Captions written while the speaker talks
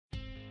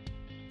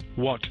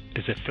What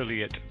is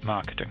affiliate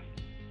marketing?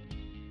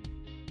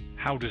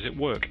 How does it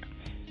work?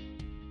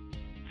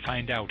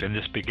 Find out in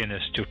this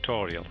beginner's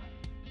tutorial.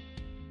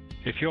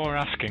 If you're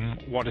asking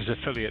what is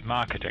affiliate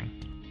marketing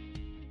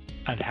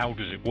and how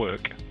does it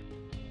work,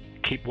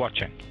 keep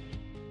watching.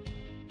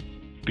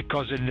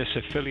 Because in this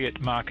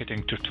affiliate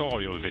marketing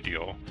tutorial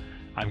video,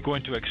 I'm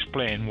going to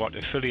explain what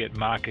affiliate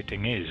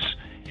marketing is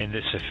in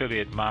this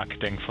Affiliate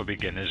Marketing for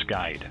Beginners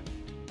guide,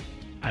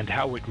 and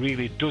how it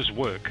really does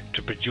work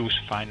to produce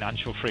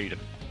financial freedom.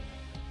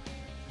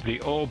 The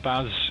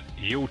OBAZ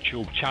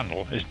YouTube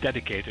channel is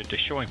dedicated to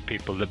showing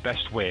people the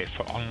best way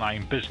for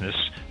online business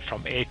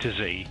from A to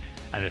Z,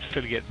 and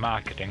affiliate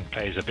marketing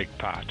plays a big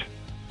part.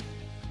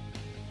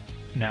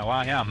 Now,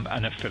 I am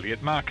an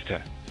affiliate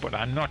marketer, but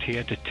I'm not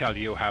here to tell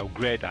you how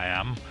great I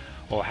am,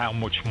 or how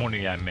much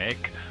money I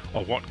make,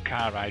 or what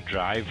car I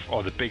drive,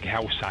 or the big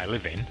house I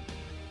live in.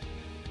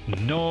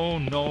 No,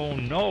 no,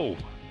 no!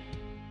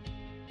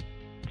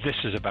 This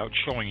is about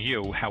showing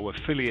you how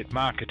affiliate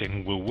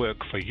marketing will work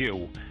for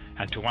you,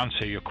 and to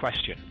answer your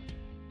question.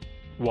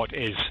 What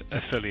is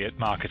affiliate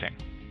marketing?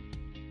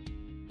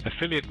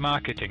 Affiliate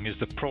marketing is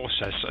the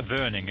process of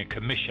earning a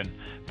commission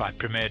by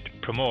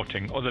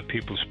promoting other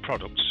people's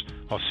products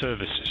or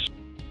services.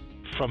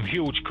 From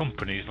huge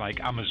companies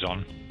like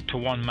Amazon to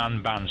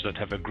one-man bands that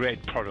have a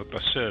great product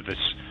or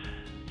service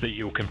that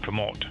you can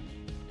promote.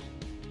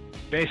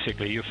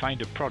 Basically, you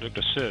find a product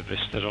or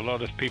service that a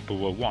lot of people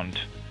will want,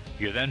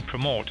 you then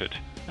promote it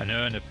and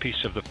earn a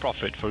piece of the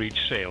profit for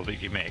each sale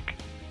that you make.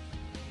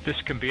 This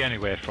can be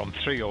anywhere from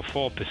 3 or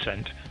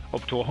 4%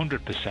 up to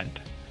 100%.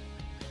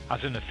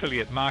 As an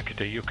affiliate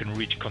marketer, you can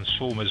reach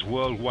consumers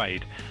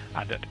worldwide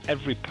and at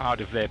every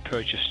part of their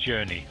purchase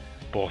journey,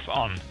 both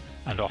on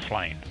and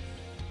offline.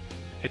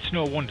 It's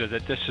no wonder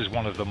that this is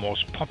one of the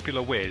most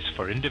popular ways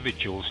for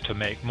individuals to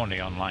make money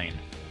online.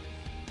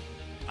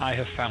 I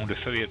have found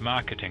affiliate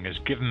marketing has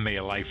given me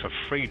a life of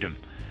freedom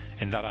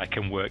in that I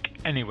can work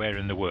anywhere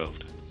in the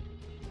world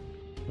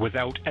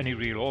without any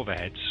real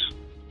overheads.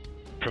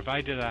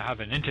 Provided I have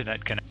an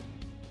internet connection,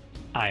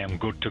 I am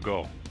good to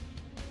go.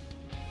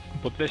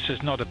 But this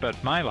is not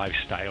about my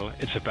lifestyle,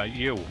 it's about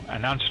you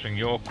and answering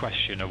your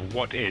question of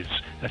what is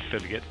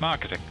affiliate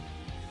marketing.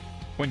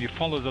 When you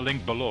follow the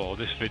link below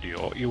this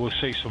video, you will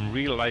see some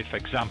real-life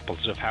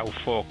examples of how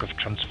folk have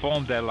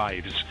transformed their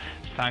lives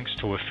thanks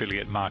to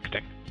affiliate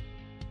marketing.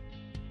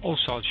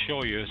 Also, I'll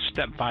show you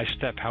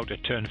step-by-step how to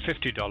turn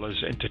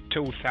 $50 into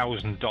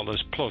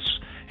 $2,000 plus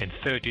in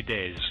 30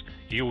 days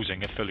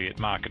using affiliate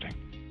marketing.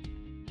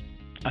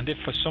 And if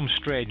for some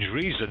strange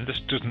reason this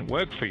doesn't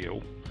work for you,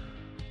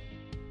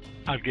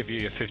 I'll give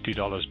you your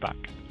 $50 back.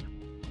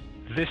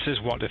 This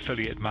is what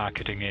affiliate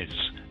marketing is,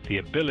 the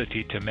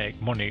ability to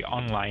make money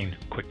online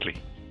quickly.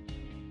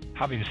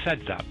 Having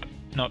said that,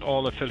 not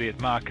all affiliate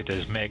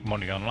marketers make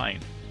money online.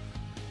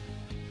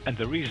 And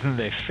the reason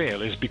they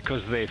fail is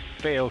because they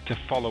fail to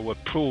follow a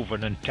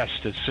proven and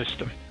tested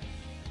system.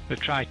 They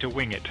try to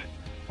wing it,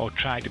 or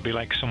try to be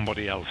like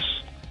somebody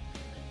else.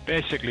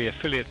 Basically,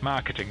 affiliate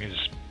marketing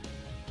is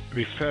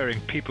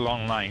referring people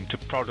online to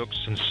products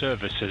and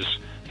services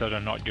that are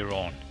not your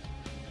own,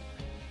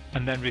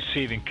 and then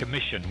receiving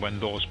commission when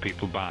those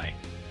people buy.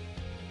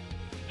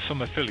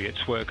 Some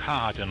affiliates work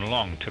hard and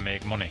long to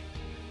make money,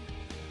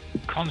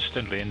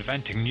 constantly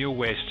inventing new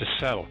ways to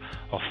sell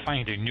or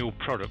finding new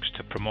products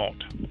to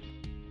promote.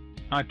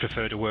 I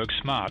prefer to work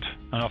smart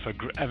and offer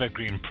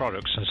evergreen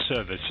products and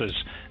services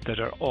that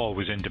are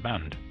always in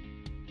demand.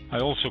 I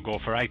also go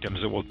for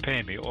items that will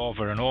pay me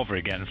over and over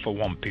again for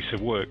one piece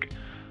of work.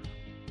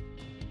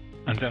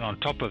 And then on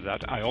top of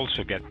that, I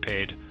also get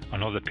paid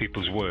on other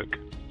people's work.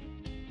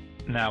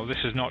 Now, this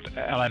is not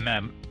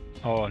LMM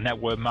or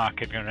network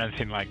marketing or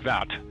anything like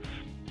that.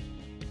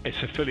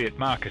 It's affiliate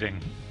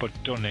marketing, but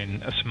done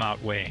in a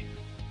smart way.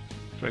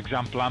 For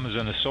example,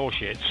 Amazon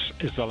Associates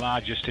is the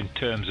largest in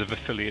terms of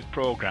affiliate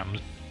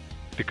programs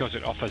because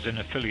it offers an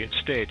affiliate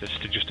status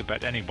to just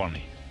about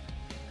anybody.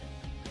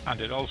 And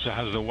it also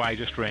has the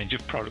widest range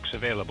of products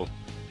available.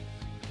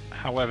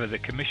 However, the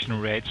commission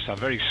rates are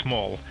very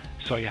small,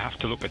 so you have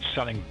to look at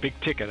selling big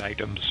ticket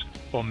items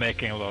or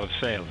making a lot of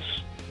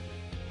sales.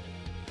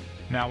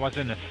 Now, as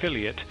an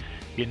affiliate,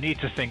 you need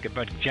to think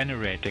about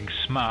generating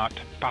smart,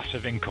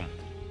 passive income.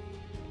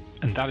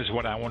 And that is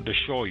what I want to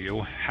show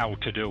you how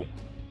to do.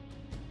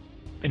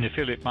 In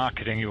affiliate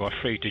marketing, you are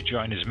free to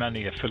join as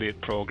many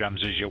affiliate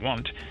programs as you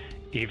want,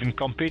 even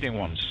competing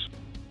ones.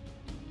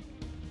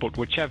 But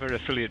whichever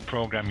affiliate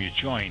program you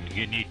join,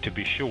 you need to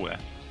be sure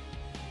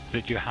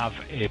that you have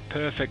a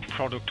perfect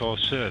product or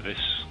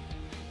service,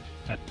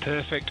 a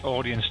perfect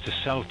audience to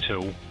sell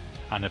to,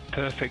 and a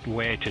perfect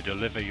way to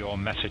deliver your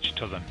message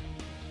to them.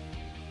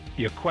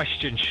 Your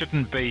question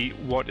shouldn't be,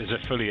 what is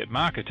affiliate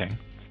marketing?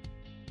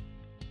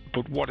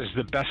 But what is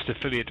the best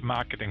affiliate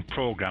marketing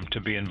program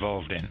to be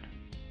involved in?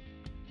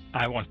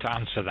 I want to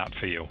answer that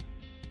for you.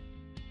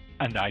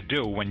 And I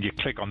do when you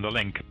click on the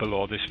link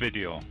below this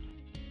video.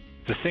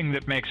 The thing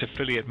that makes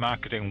affiliate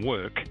marketing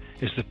work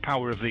is the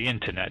power of the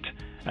internet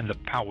and the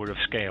power of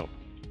scale.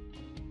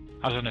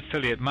 As an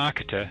affiliate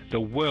marketer, the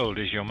world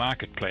is your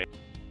marketplace,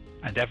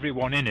 and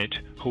everyone in it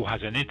who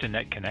has an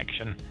internet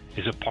connection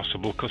is a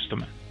possible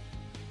customer.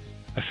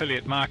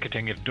 Affiliate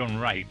marketing, if done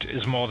right,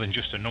 is more than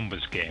just a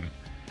numbers game,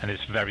 and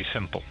it's very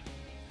simple.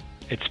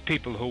 It's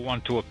people who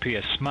want to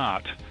appear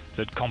smart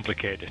that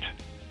complicate it.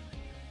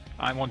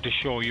 I want to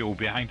show you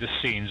behind the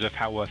scenes of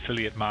how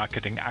affiliate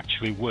marketing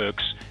actually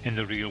works in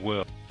the real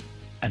world,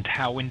 and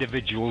how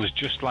individuals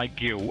just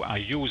like you are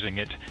using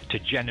it to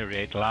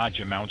generate large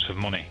amounts of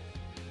money.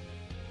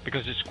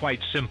 Because it's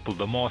quite simple,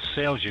 the more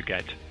sales you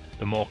get,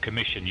 the more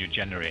commission you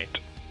generate.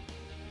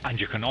 And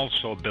you can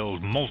also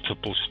build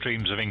multiple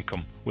streams of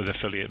income with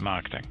affiliate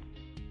marketing.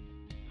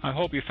 I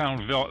hope you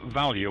found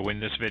value in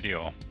this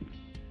video.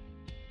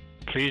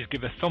 Please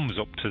give a thumbs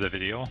up to the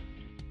video.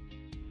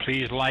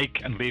 Please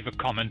like and leave a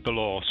comment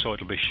below so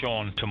it'll be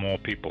shown to more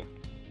people.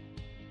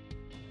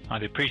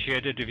 I'd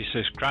appreciate it if you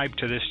subscribe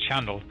to this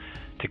channel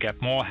to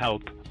get more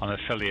help on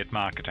affiliate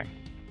marketing.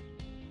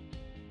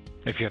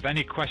 If you have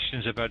any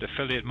questions about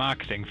affiliate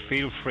marketing,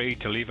 feel free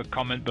to leave a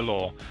comment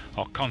below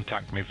or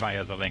contact me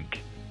via the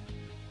link.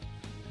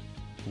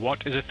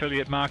 What is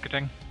affiliate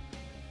marketing?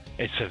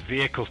 It's a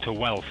vehicle to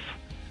wealth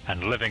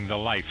and living the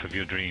life of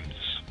your dreams.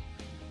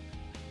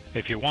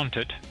 If you want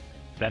it,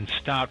 then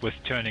start with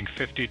turning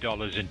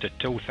 $50 into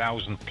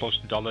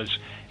 $2,000+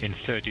 in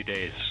 30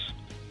 days.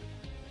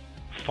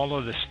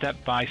 Follow the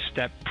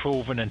step-by-step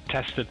proven and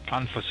tested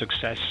plan for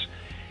success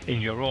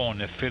in your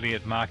own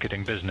affiliate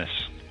marketing business.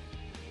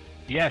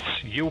 Yes,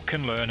 you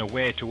can learn a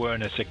way to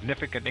earn a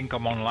significant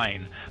income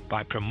online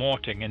by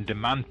promoting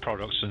in-demand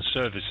products and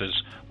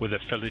services with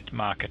affiliate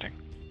marketing.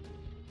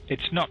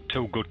 It's not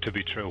too good to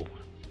be true.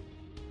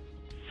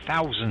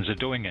 Thousands are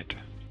doing it.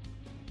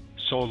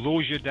 So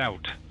lose your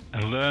doubt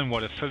and learn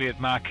what affiliate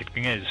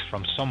marketing is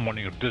from someone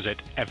who does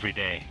it every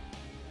day.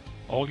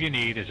 All you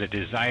need is a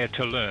desire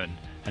to learn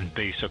and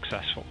be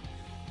successful.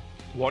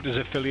 What is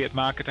affiliate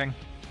marketing?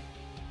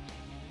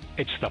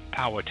 It's the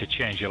power to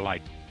change your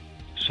life.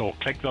 So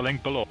click the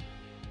link below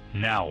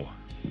now.